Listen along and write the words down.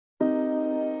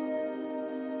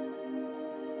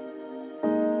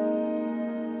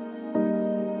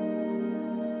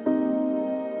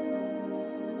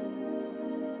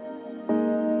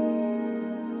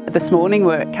This morning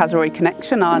we're at Cassowary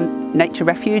Connection, our nature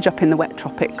refuge up in the wet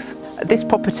tropics. This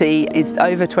property is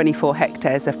over 24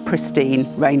 hectares of pristine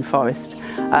rainforest.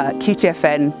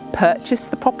 QTFN purchased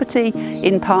the property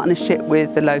in partnership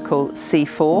with the local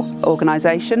C4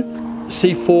 organisation.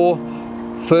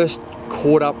 C4 first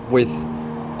caught up with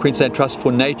Queensland Trust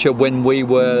for Nature when we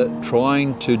were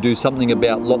trying to do something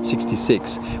about Lot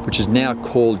 66, which is now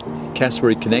called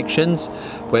Cassowary Connections,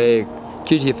 where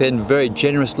QTFN very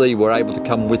generously were able to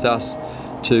come with us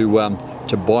to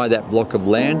buy that block of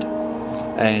land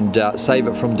and save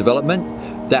it from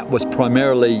development. That was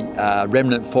primarily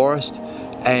remnant forest,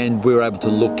 and we were able to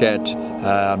look at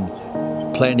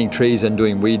planting trees and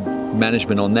doing weed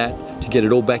management on that to get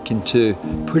it all back into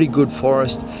pretty good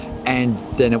forest, and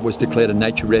then it was declared a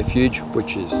nature refuge,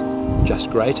 which is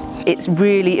just great. It's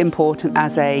really important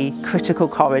as a critical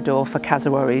corridor for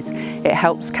cassowaries. It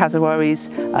helps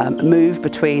cassowaries move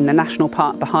between the national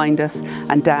park behind us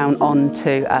and down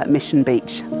onto Mission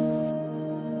Beach.